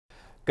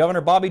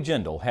Governor Bobby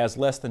Jindal has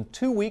less than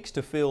 2 weeks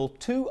to fill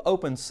 2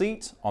 open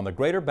seats on the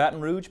Greater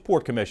Baton Rouge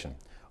Port Commission.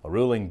 A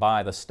ruling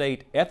by the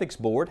State Ethics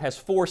Board has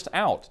forced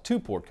out 2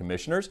 port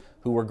commissioners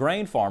who were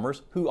grain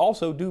farmers who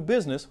also do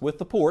business with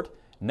the port,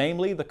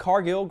 namely the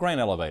Cargill grain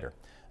elevator.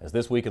 As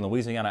This Week in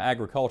Louisiana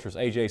Agriculture's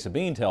A.J.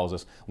 Sabine tells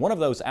us, one of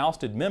those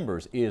ousted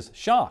members is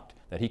shocked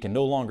that he can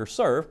no longer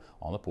serve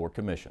on the Port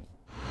Commission.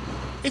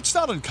 It's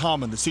not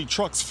uncommon to see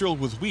trucks filled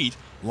with wheat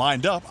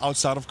lined up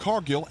outside of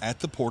Cargill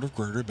at the port of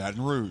Greater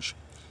Baton Rouge.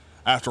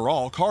 After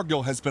all,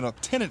 Cargill has been a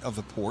tenant of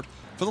the port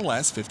for the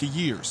last 50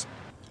 years.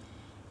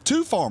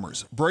 2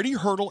 farmers, Brady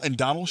Hurdle and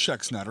Donald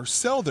Schexnayder,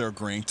 sell their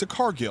grain to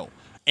Cargill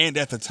and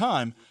at the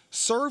time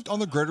served on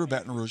the Greater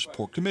Baton Rouge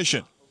Port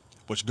Commission,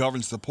 which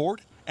governs the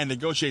port and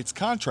negotiates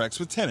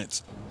contracts with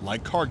tenants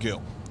like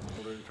Cargill.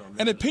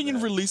 An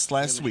opinion released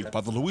last week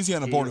by the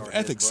Louisiana Board of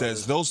Ethics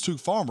says those 2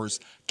 farmers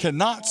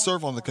cannot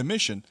serve on the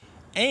commission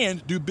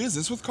and do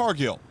business with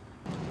Cargill.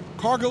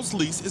 Cargill's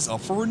lease is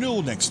up for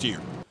renewal next year.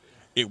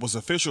 It was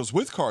officials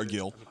with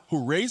Cargill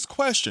who raised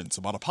questions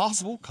about a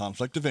possible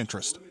conflict of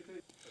interest.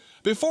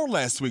 Before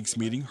last week's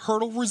meeting,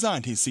 Hurdle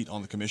resigned his seat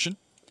on the commission.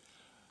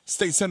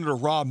 State Senator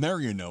Rob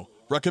Marioneau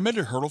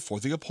recommended Hurdle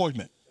for the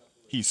appointment.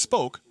 He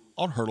spoke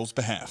on Hurdle's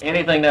behalf.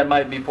 Anything that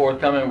might be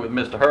forthcoming with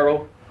Mr.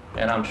 Hurdle,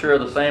 and I'm sure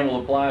the same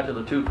will apply to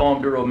the 2 Farm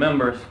Bureau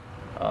members,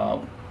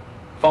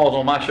 falls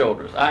on my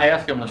shoulders. I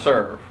asked them to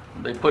serve.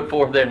 They put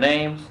forth their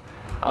names.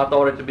 I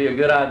thought it to be a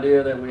good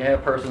idea that we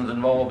have persons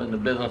involved in the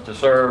business to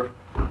serve.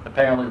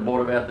 Apparently the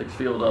Board of Ethics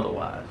feels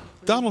otherwise.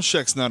 Donald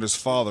Schexnayder's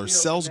father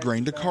sells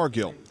grain to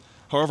Cargill.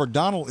 However,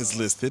 Donald is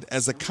listed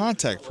as a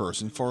contact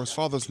person for his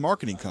father's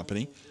marketing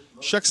company,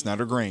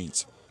 Schexnayder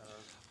Grains.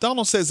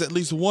 Donald says at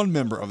least one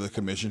member of the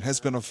commission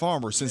has been a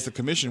farmer since the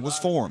commission was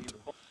formed.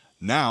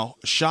 Now,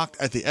 shocked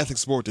at the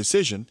Ethics Board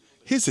decision,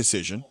 his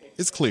decision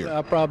is clear.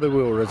 I probably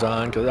will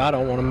resign because I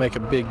don't want to make a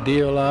big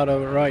deal out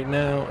of it right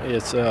now.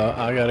 It's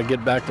I got to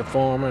get back to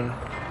farming.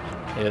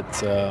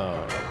 It's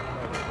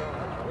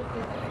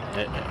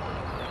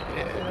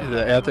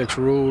the ethics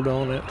ruled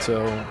on it,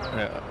 so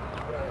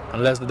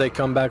unless they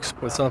come back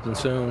with something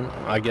soon,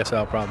 I guess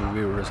I'll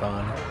probably be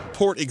resigning.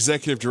 Port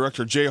Executive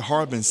Director Jay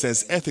Hardman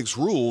says ethics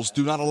rules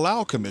do not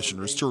allow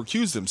commissioners to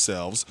recuse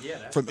themselves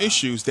from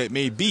issues that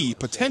may be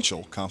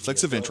potential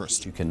conflicts of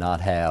interest. You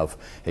cannot have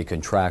a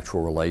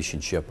contractual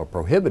relationship, a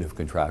prohibitive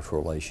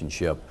contractual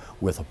relationship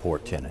with a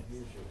port tenant.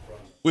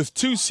 With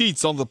 2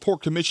 seats on the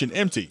Port Commission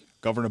empty,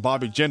 Governor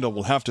Bobby Jindal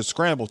will have to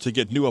scramble to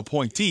get new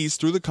appointees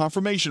through the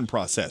confirmation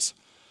process.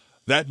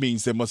 That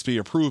means they must be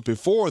approved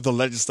before the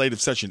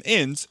legislative session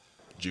ends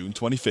June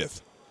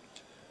 25th.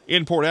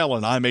 In Port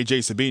Allen, I'm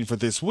A.J. Sabine for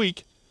This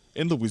Week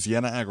in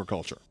Louisiana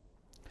Agriculture.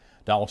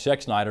 Donald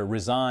Schexnayder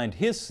resigned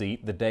his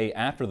seat the day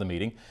after the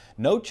meeting.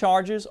 No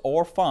charges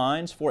or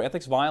fines for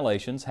ethics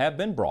violations have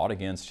been brought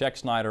against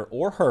Schexnayder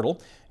or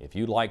Hurdle. If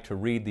you'd like to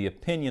read the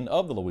opinion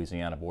of the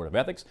Louisiana Board of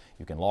Ethics,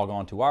 you can log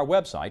on to our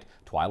website,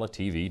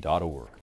 twilatv.org.